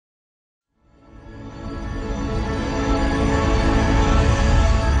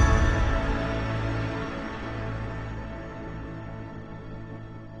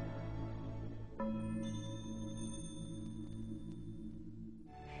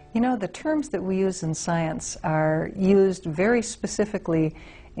You know, the terms that we use in science are used very specifically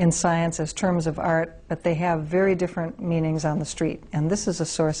in science as terms of art, but they have very different meanings on the street, and this is a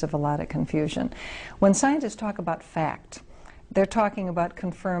source of a lot of confusion. When scientists talk about fact, they're talking about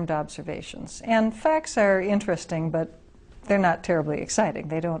confirmed observations, and facts are interesting, but they're not terribly exciting.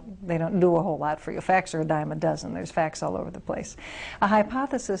 They don't do a whole lot for you. Facts are a dime a dozen. There's facts all over the place. A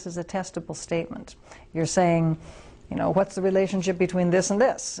hypothesis is a testable statement. You're saying, you know, what's the relationship between this and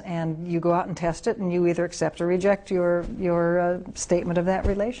this? And you go out and test it, and you either accept or reject your statement of that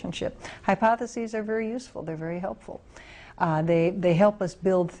relationship. Hypotheses are very useful. They're very helpful. They help us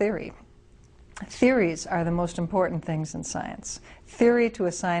build theory. Theories are the most important things in science. Theory to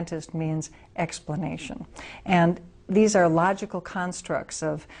a scientist means explanation. And these are logical constructs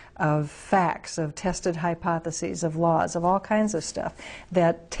of facts, of tested hypotheses, of laws, of all kinds of stuff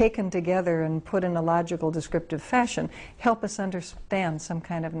that, taken together and put in a logical descriptive fashion, help us understand some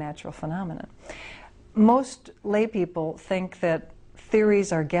kind of natural phenomenon. Most lay people think that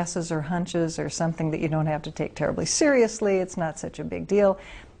theories are guesses or hunches or something that you don't have to take terribly seriously. It's not such a big deal.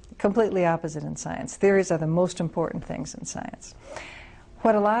 Completely opposite in science. Theories are the most important things in science.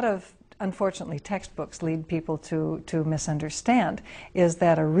 What a lot of, unfortunately, textbooks lead people to misunderstand is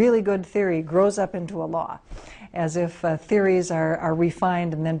that a really good theory grows up into a law, as if theories are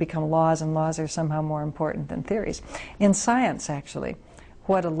refined and then become laws, and laws are somehow more important than theories. In science, actually,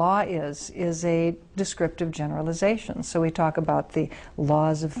 what a law is a descriptive generalization. So we talk about the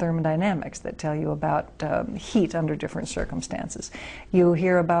laws of thermodynamics that tell you about heat under different circumstances. You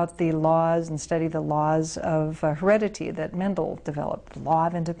hear about the laws and study the laws of heredity that Mendel developed, the law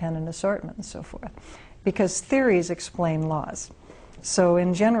of independent assortment and so forth, because theories explain laws. So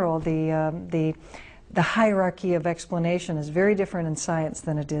in general, the hierarchy of explanation is very different in science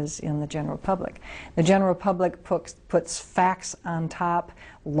than it is in the general public. The general public puts facts on top,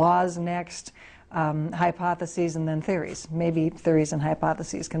 laws next, hypotheses, and then theories. Maybe theories and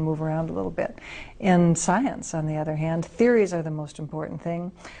hypotheses can move around a little bit. In science, on the other hand, theories are the most important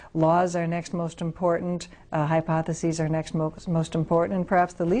thing. Laws are next most important. Hypotheses are next most important. And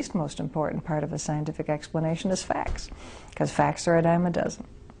perhaps the least most important part of a scientific explanation is facts, because facts are a dime a dozen.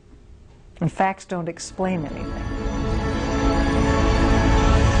 And facts don't explain anything.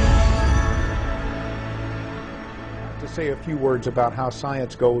 To say a few words about how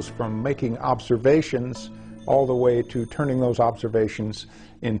science goes from making observations all the way to turning those observations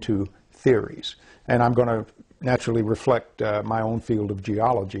into theories. And I'm going to naturally reflect my own field of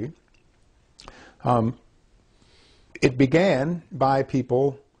geology. It began by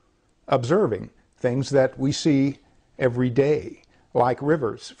people observing things that we see every day, like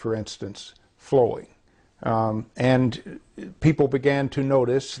rivers, for instance, flowing. And people began to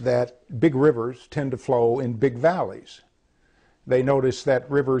notice that big rivers tend to flow in big valleys. They notice that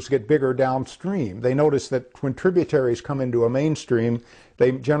rivers get bigger downstream. They notice that when tributaries come into a mainstream,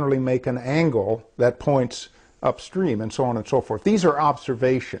 they generally make an angle that points upstream, and so on and so forth. These are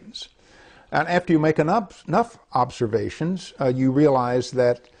observations. And after you make enough observations, you realize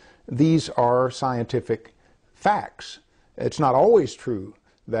that these are scientific facts. It's not always true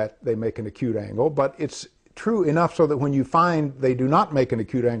that they make an acute angle, but it's true enough so that when you find they do not make an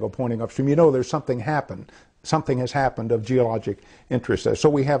acute angle pointing upstream, you know there's something happened. Something has happened of geologic interest there. So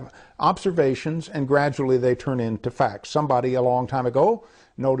we have observations, and gradually they turn into facts. Somebody a long time ago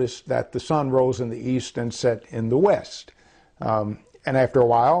noticed that the sun rose in the east and set in the west. And after a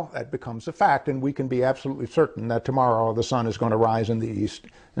while, that becomes a fact, and we can be absolutely certain that tomorrow the sun is going to rise in the east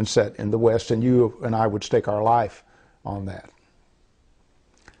and set in the west, and you and I would stake our life on that.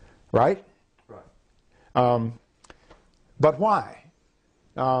 Right? Right. But why?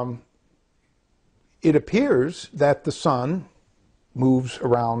 It appears that the sun moves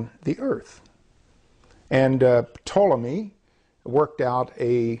around the earth. And Ptolemy worked out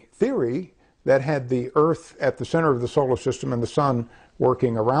a theory that had the earth at the center of the solar system and the sun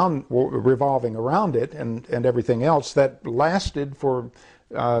working around, revolving around it, and everything else, that lasted for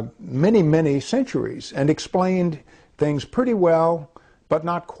many, many centuries and explained things pretty well, but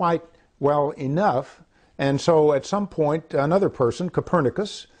not quite well enough. And so at some point, another person,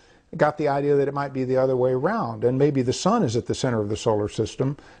 Copernicus, got the idea that it might be the other way around, and maybe the sun is at the center of the solar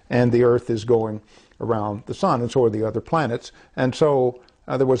system and the earth is going around the sun, and so are the other planets. And so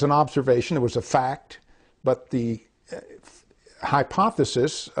there was an observation, there was a fact, but the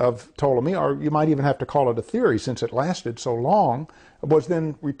hypothesis of Ptolemy, or you might even have to call it a theory since it lasted so long, was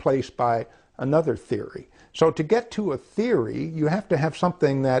then replaced by another theory. So to get to a theory, you have to have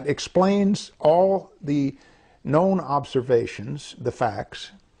something that explains all the known observations, the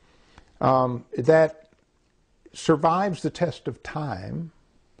facts, that survives the test of time,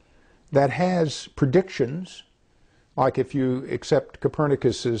 that has predictions, like if you accept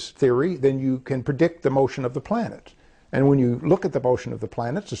Copernicus's theory, then you can predict the motion of the planets. And when you look at the motion of the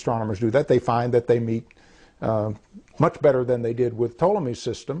planets, astronomers do that, they find that they meet much better than they did with Ptolemy's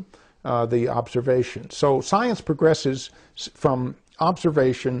system, the observation. So science progresses from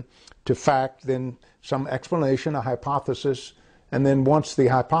observation to fact, then some explanation, a hypothesis, and then once the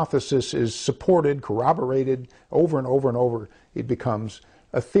hypothesis is supported, corroborated over and over and over, it becomes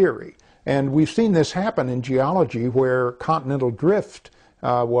a theory. And we've seen this happen in geology where continental drift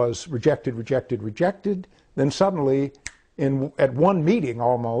was rejected, rejected, rejected. Then suddenly, at one meeting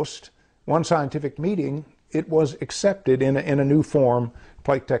almost, one scientific meeting, it was accepted in a new form,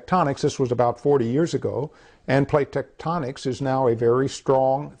 plate tectonics. This was about 40 years ago. And plate tectonics is now a very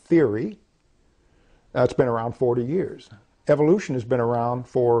strong theory. It's been around 40 years. Evolution has been around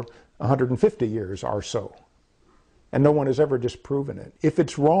for 150 years or so. And no one has ever disproven it. If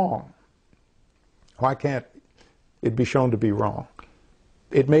it's wrong, why can't it be shown to be wrong?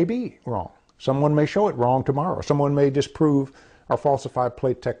 It may be wrong. Someone may show it wrong tomorrow. Someone may disprove or falsify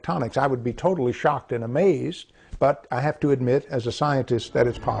plate tectonics. I would be totally shocked and amazed, but I have to admit as a scientist that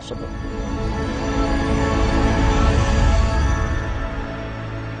it's possible.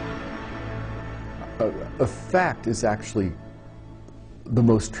 A fact is actually the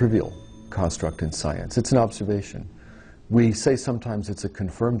most trivial construct in science. It's an observation. We say sometimes it's a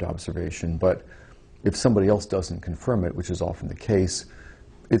confirmed observation, but if somebody else doesn't confirm it, which is often the case,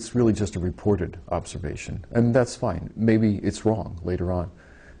 it's really just a reported observation. And that's fine. Maybe it's wrong later on.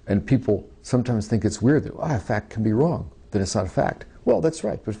 And people sometimes think it's weird that a fact can be wrong, then it's not a fact. Well, that's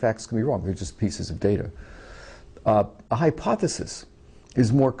right, but facts can be wrong. They're just pieces of data. A hypothesis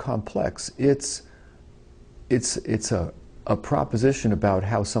is more complex. It's a proposition about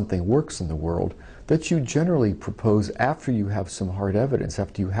how something works in the world that you generally propose after you have some hard evidence,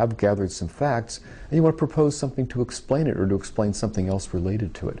 after you have gathered some facts, and you want to propose something to explain it or to explain something else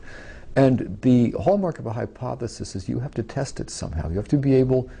related to it. And the hallmark of a hypothesis is you have to test it somehow. You have to be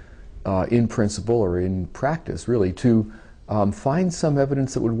able, in principle or in practice, really, to find some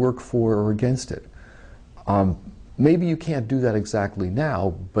evidence that would work for or against it. Maybe you can't do that exactly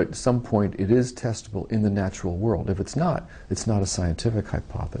now, but at some point it is testable in the natural world. If it's not a scientific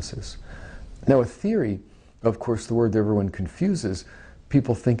hypothesis. Now a theory, of course, the word that everyone confuses,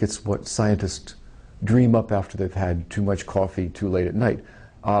 people think it's what scientists dream up after they've had too much coffee too late at night.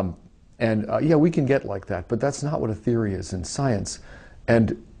 Yeah, we can get like that, but that's not what a theory is in science.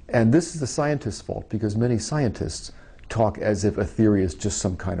 And this is the scientist's fault, because many scientists talk as if a theory is just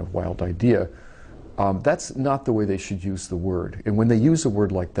some kind of wild idea. That's not the way they should use the word. And when they use a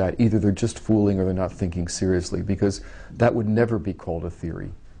word like that, either they're just fooling or they're not thinking seriously, because that would never be called a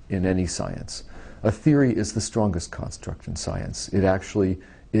theory in any science. A theory is the strongest construct in science. It actually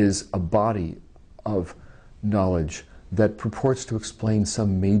is a body of knowledge that purports to explain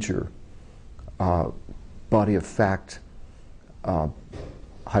some major body of fact,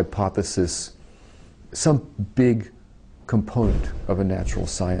 hypothesis, some big component of a natural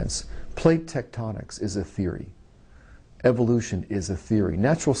science. Plate tectonics is a theory. Evolution is a theory.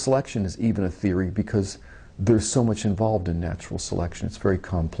 Natural selection is even a theory because there's so much involved in natural selection. It's very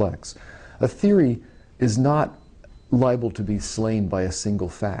complex. A theory is not liable to be slain by a single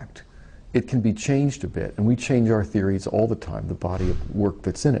fact. It can be changed a bit, and we change our theories all the time, the body of work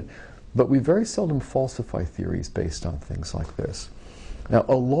that's in it. But we very seldom falsify theories based on things like this. Now,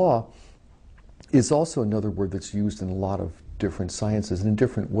 a law is also another word that's used in a lot of different sciences and in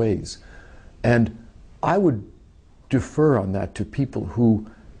different ways. And I would defer on that to people who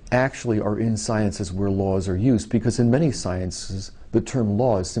actually are in sciences where laws are used, because in many sciences the term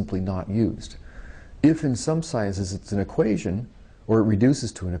law is simply not used. If in some sciences it's an equation, or it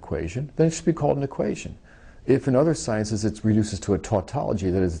reduces to an equation, then it should be called an equation. If in other sciences it reduces to a tautology,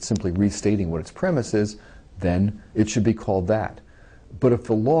 that is, it's simply restating what its premise is, then it should be called that. But if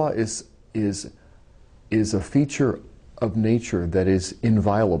the law is a feature of nature that is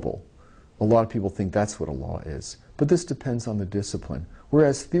inviolable, a lot of people think that's what a law is. But this depends on the discipline.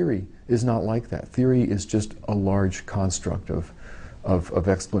 Whereas theory is not like that. Theory is just a large construct of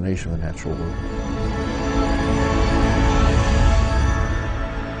explanation of the natural world.